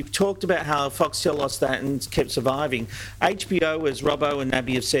Disney, we've talked about how Foxtel lost that and kept surviving. HBO, as Robbo and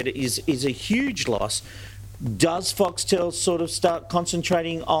Nabby have said, is a huge loss. Does Foxtel sort of start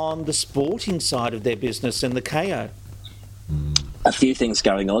concentrating on the sporting side of their business and the KO? A few things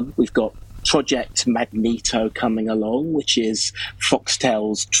going on. We've got Project Magneto coming along, which is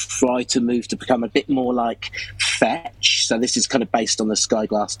Foxtel's try to move to become a bit more like Fetch. So this is kind of based on the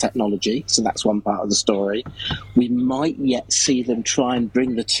Skyglass technology. So that's one part of the story. We might yet see them try and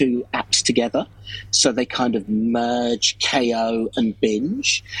bring the two apps together. So they kind of merge KO and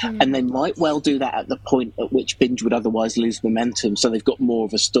Binge. And they might well do that at the point at which Binge would otherwise lose momentum. So they've got more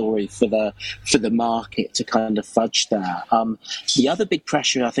of a story for the market to kind of fudge that. The other big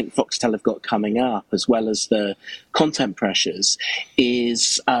pressure I think Foxtel have got coming up, as well as the content pressures,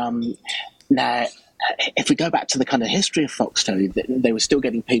 is now, if we go back to the kind of history of Foxtel, they were still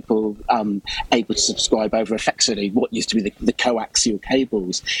getting people able to subscribe over effectively what used to be the coaxial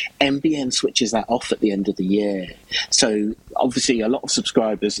cables. NBN switches that off at the end of the year. So obviously a lot of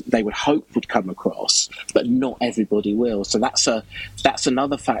subscribers they would hope would come across, but not everybody will. So that's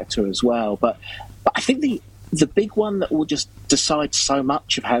another factor as well. But I think the big one that will just decide so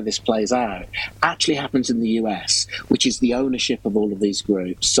much of how this plays out actually happens in the US, which is the ownership of all of these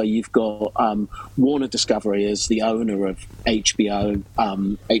groups. So you've got Warner Discovery as the owner of HBO,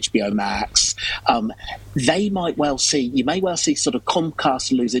 HBO Max. You may well see sort of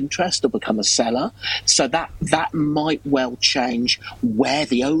Comcast lose interest or become a seller. So that might well change where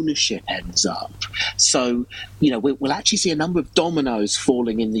the ownership ends up. So, we'll actually see a number of dominoes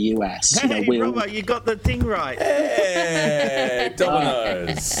falling in the US. Hey, Robert, you got the thing right. Hey,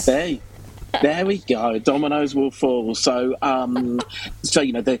 dominoes. There we go. Dominoes will fall. So,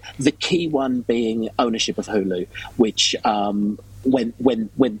 the key one being ownership of Hulu, which when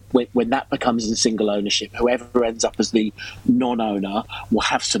that becomes in single ownership, whoever ends up as the non-owner will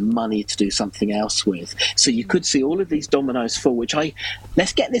have some money to do something else with. So you could see all of these dominoes fall,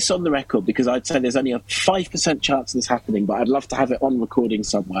 let's get this on the record, because I'd say there's only a 5% chance of this happening, but I'd love to have it on recording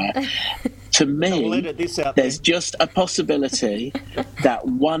somewhere. To me, there's just a possibility that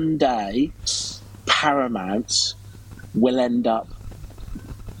one day Paramount will end up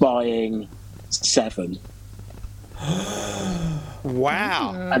buying 7.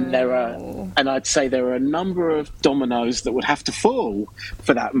 Wow. And I'd say there are a number of dominoes that would have to fall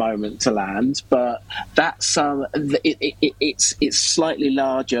for that moment to land, but that's it's slightly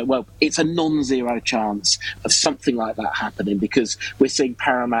larger. Well, it's a non-zero chance of something like that happening, because we're seeing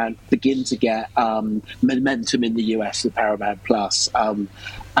Paramount begin to get momentum in the US with Paramount Plus.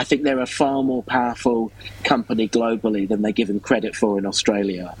 I think they're a far more powerful company globally than they're given credit for in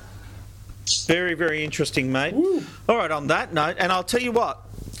Australia. Very, very interesting, mate. Woo. All right, on that note, and I'll tell you what,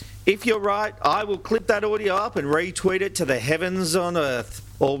 if you're right, I will clip that audio up and retweet it to the heavens on earth.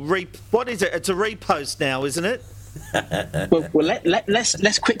 Or what is it? It's a repost now, isn't it? Well,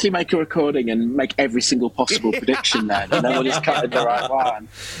 let's quickly make a recording and make every single possible prediction then, and then we'll just cut in the right one.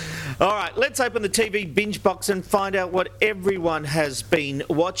 All right, let's open the TV binge box and find out what everyone has been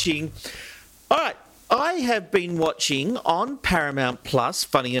watching. All right, I have been watching on Paramount Plus,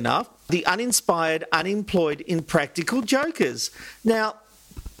 funny enough, The Uninspired, Unemployed, Impractical Jokers. Now,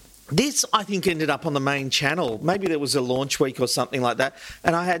 this, I think, ended up on the main channel. Maybe there was a launch week or something like that,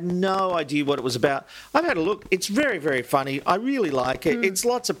 and I had no idea what it was about. I've had a look. It's very, very funny. I really like it. It's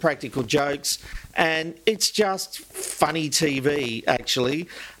lots of practical jokes, and it's just funny TV, actually.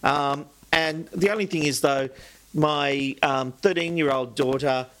 And the only thing is, though, my 13-year-old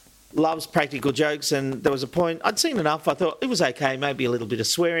daughter loves practical jokes, and there was a point, I'd seen enough, I thought it was okay, maybe a little bit of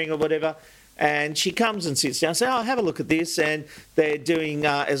swearing or whatever, And she comes and sits down and says, "Oh, have a look at this." And they're doing,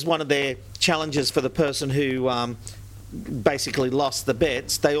 as one of their challenges for the person who basically lost the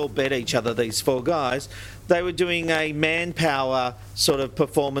bets, they all bet each other, these four guys. They were doing a manpower sort of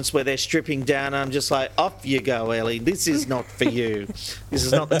performance where they're stripping down. And I'm just like, off you go, Ellie. This is not for you. This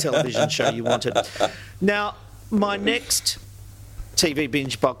is not the television show you wanted. Now, my next TV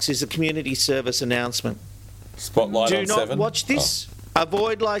binge box is a community service announcement. Spotlight on 7. Do not watch this.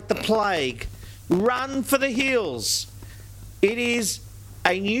 Avoid like the plague. Run for the hills. It is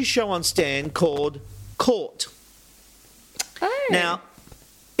a new show on Stan called Court. Oh. Now,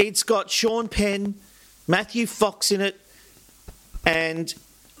 it's got Sean Penn, Matthew Fox in it, and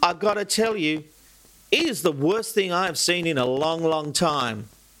I've got to tell you, it is the worst thing I have seen in a long, long time.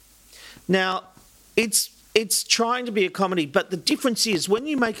 Now, it's trying to be a comedy, but the difference is when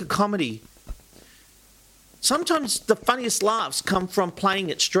you make a comedy, sometimes the funniest laughs come from playing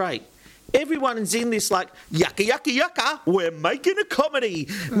it straight. Everyone is in this like, yucca, yucca, yucca, we're making a comedy.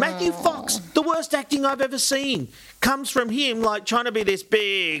 Matthew Fox, the worst acting I've ever seen, comes from him like trying to be this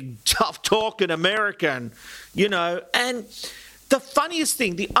big, tough-talking American, you know. And the funniest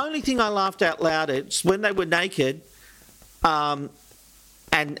thing, the only thing I laughed out loud at is when they were naked,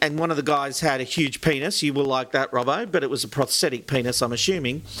 and one of the guys had a huge penis. You will like that, Robbo, but it was a prosthetic penis, I'm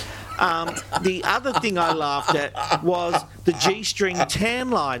assuming. The other thing I laughed at was the G-string tan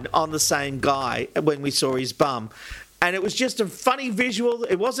line on the same guy when we saw his bum. And it was just a funny visual.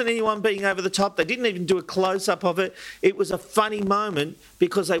 It wasn't anyone being over the top. They didn't even do a close-up of it. It was a funny moment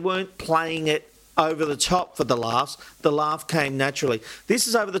because they weren't playing it over the top for the laughs. The laugh came naturally. This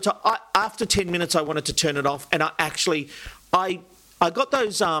is over the top. After 10 minutes, I wanted to turn it off, and I got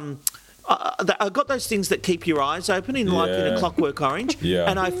those I got those things that keep your eyes open in like in A Clockwork Orange,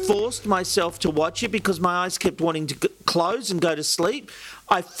 and I forced myself to watch it because my eyes kept wanting to close and go to sleep.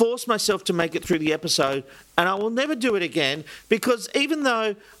 I forced myself to make it through the episode, and I will never do it again because even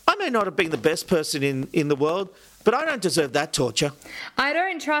though I may not have been the best person in the world, but I don't deserve that torture. I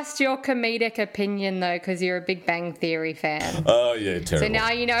don't trust your comedic opinion, though, because you're a Big Bang Theory fan. Oh, yeah, terrible. So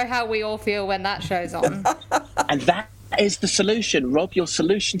now you know how we all feel when that show's on. And that is the solution, Rob. Your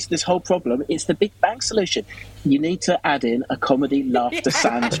solution to this whole problem is the Big Bang solution. You need to add in a comedy laughter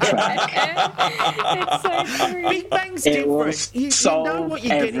soundtrack. It's so true. Big Bang's different. You know what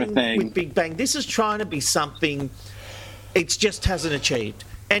you're getting with Big Bang. This is trying to be something it just hasn't achieved.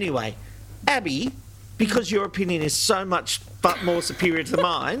 Anyway, Abby, because your opinion is so much but more superior to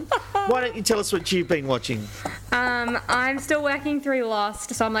mine, why don't you tell us what you've been watching? I'm still working through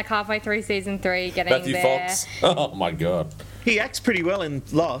Lost, so I'm like halfway through season 3, getting Matthew there. Fox. Oh, my God. He acts pretty well in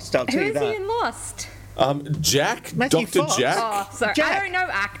Lost, I'll tell you that. Who is he in Lost? Jack? Matthew Dr. Fox. Jack? Oh, sorry. Jack. I don't know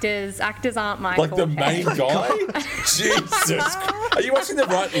actors. Actors aren't my Like the forte. main guy? Jesus Christ. Are you watching the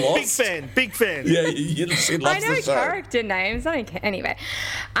right Lost? Big fan. Yeah, she loves I know the show. character names. I don't care. Anyway,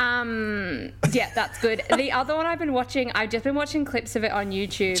 yeah, that's good. The other one I've just been watching clips of it on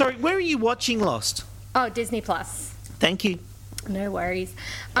YouTube. Sorry, where are you watching Lost? Oh, Disney Plus. Thank you. No worries.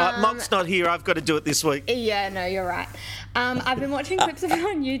 Monk's not here. I've got to do it this week. Yeah, no, you're right. I've been watching clips of it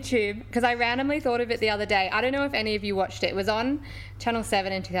on YouTube because I randomly thought of it the other day. I don't know if any of you watched it. It was on Channel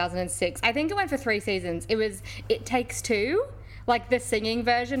 7 in 2006. I think it went for 3 seasons. It was It Takes Two, like the singing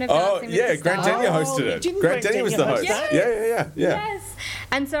version of Dancing with the Stars. Grant Denyer hosted it. Grant Denyer was the host. Yes. Yeah. Yes.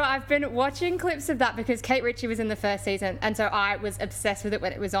 And so I've been watching clips of that because Kate Ritchie was in the first season. And so I was obsessed with it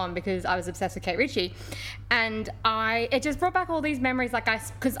when it was on because I was obsessed with Kate Ritchie. And it just brought back all these memories,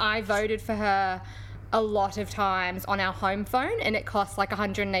 because I voted for her a lot of times on our home phone, and it cost like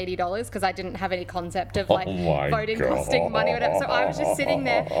 $180 because I didn't have any concept of voting costing money or whatever. So I was just sitting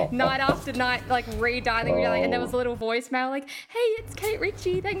there night after night, like redialing, and there was a little voicemail like, "Hey, it's Kate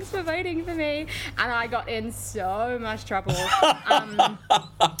Ritchie. Thanks for voting for me." And I got in so much trouble.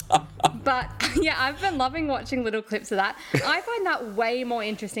 But yeah, I've been loving watching little clips of that. I find that way more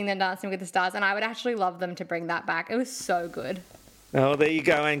interesting than Dancing with the Stars, and I would actually love them to bring that back. It was so good. Oh, there you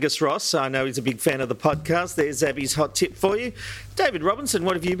go, Angus Ross. I know he's a big fan of the podcast. There's Abby's hot tip for you. David Robinson,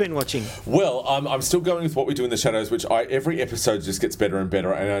 what have you been watching? Well, I'm still going with What We Do in the Shadows, which every episode just gets better and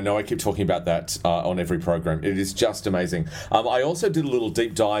better, and I know I keep talking about that on every program. It is just amazing. I also did a little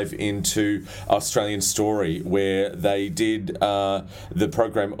deep dive into Australian Story, where they did the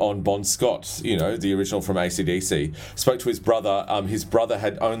program on Bon Scott, the original from AC/DC. Spoke to his brother. His brother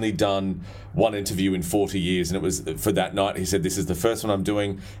had only done one interview in 40 years, and it was for that night. He said, "This is the first one I'm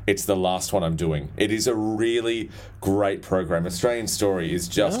doing. It's the last one I'm doing." It is a really great program. Australian Australian Story is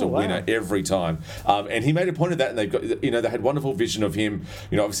just a winner every time. And he made a point of that, and they've got, they had wonderful vision of him,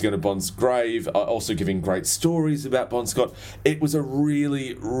 obviously going to Bond's grave, also giving great stories about Bon Scott. It was a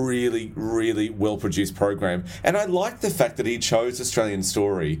really, really, really well-produced program. And I like the fact that he chose Australian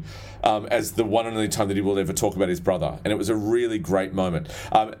Story as the one and only time that he will ever talk about his brother. And it was a really great moment.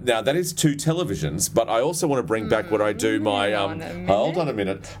 Now, that is 2 televisions, but I also want to bring back what I do my... hold on a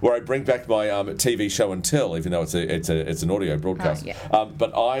minute. Where I bring back my TV show and tell, even though it's an audio broadcast.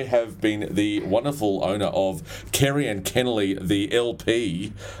 But I have been the wonderful owner of Kerry and Kennelly, the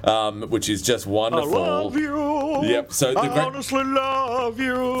LP, which is just wonderful. I love you. Yep. So I honestly love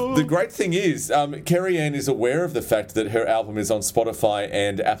you. The great thing is, Kerry Ann is aware of the fact that her album is on Spotify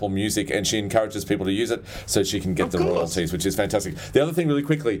and Apple Music, and she encourages people to use it so she can get the royalties, which is fantastic. The other thing, really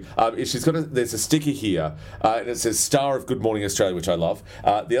quickly, is there's a sticker here, and it says Star of Good Morning Australia, which I love.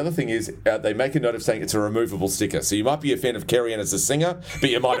 The other thing is they make a note of saying it's a removable sticker. So you might be a fan of Kerry Ann as a singer, but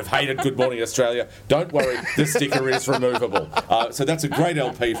you might have hated Good Morning Australia. Don't worry, this sticker is removable. So that's a great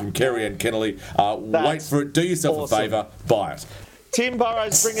LP from Kerry Ann Kennelly. Wait for it. Do yourself a favour. Buy it. Tim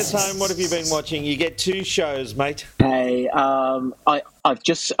Burrows, bring us home. What have you been watching? You get 2 shows, mate. Hey, I've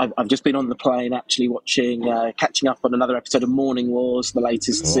just been on the plane actually watching, catching up on another episode of Morning Wars, the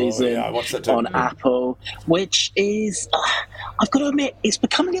latest season on Apple, which is, I've got to admit, it's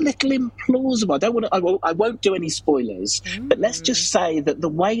becoming a little implausible. I won't do any spoilers, but let's just say that the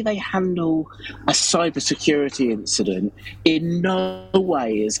way they handle a cybersecurity incident in no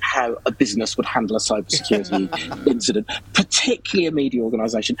way is how a business would handle a cybersecurity incident, particularly a media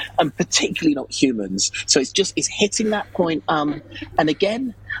organisation, and particularly not humans. So it's hitting that point. And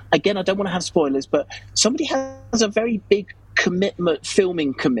again, I don't want to have spoilers, but somebody has a very big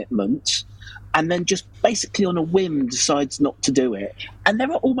filming commitment, and then just basically on a whim decides not to do it. And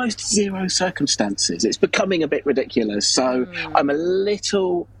there are almost 0 circumstances. It's becoming a bit ridiculous. So I'm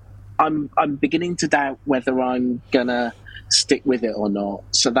beginning to doubt whether I'm gonna stick with it or not.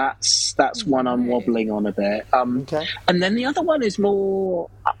 So that's one I'm wobbling on a bit. And then the other one is more,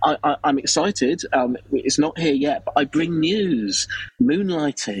 I'm excited. It's not here yet, but I bring news.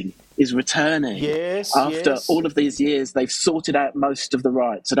 Moonlighting is returning. After all of these years, they've sorted out most of the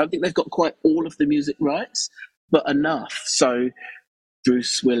rights. I don't think they've got quite all of the music rights, but enough. So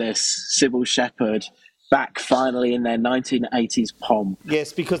Bruce Willis, Sybil Shepherd, back finally in their 1980s pomp.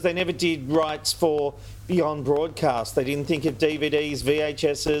 Yes, because they never did rights for beyond broadcast. They didn't think of DVDs,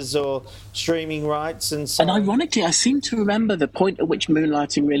 VHSs, or streaming rights, and so. And ironically, I seem to remember the point at which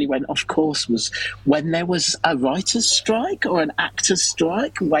Moonlighting really went off course was when there was a writer's strike or an actor's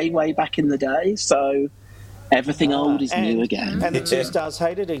strike way back in the day. So everything old is new again. And the 2 stars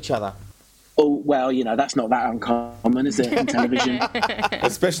hated each other. Oh, well, that's not that uncommon, is it, in television?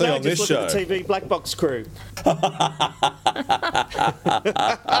 Especially on this show. Look at the TV Black Box crew.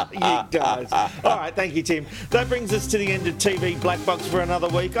 You guys. All right, thank you, Tim. That brings us to the end of TV Black Box for another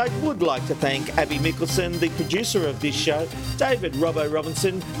week. I would like to thank Abby Mickelson, the producer of this show, David Robbo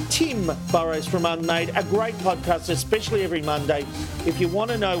Robinson, Tim Burrows from Unmade, a great podcast, especially every Monday. If you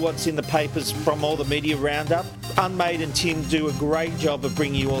want to know what's in the papers from all the media roundup, Unmade and Tim do a great job of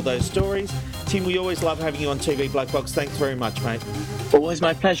bringing you all those stories. Tim, we always love having you on TV Black Box. Thanks very much, mate. Always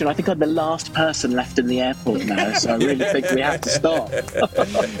my pleasure. I think I'm the last person left in the airport now, so I really think we have to stop.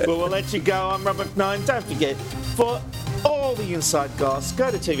 Well, we'll let you go. I'm Robert Nine. Don't forget, for all the inside goss,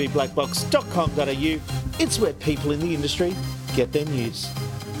 go to tvblackbox.com.au. It's where people in the industry get their news.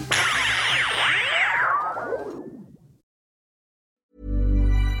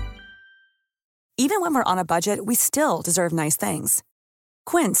 Even when we're on a budget, we still deserve nice things.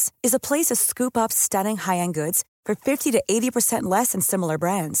 Quince is a place to scoop up stunning high-end goods for 50 to 80% less than similar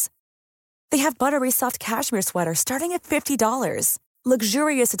brands. They have buttery soft cashmere sweaters starting at $50,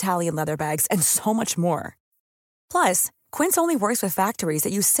 luxurious Italian leather bags, and so much more. Plus, Quince only works with factories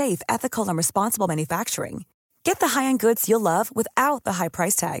that use safe, ethical, and responsible manufacturing. Get the high-end goods you'll love without the high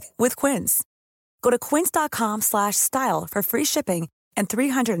price tag with Quince. Go to quince.com/style for free shipping and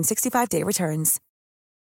 365-day returns.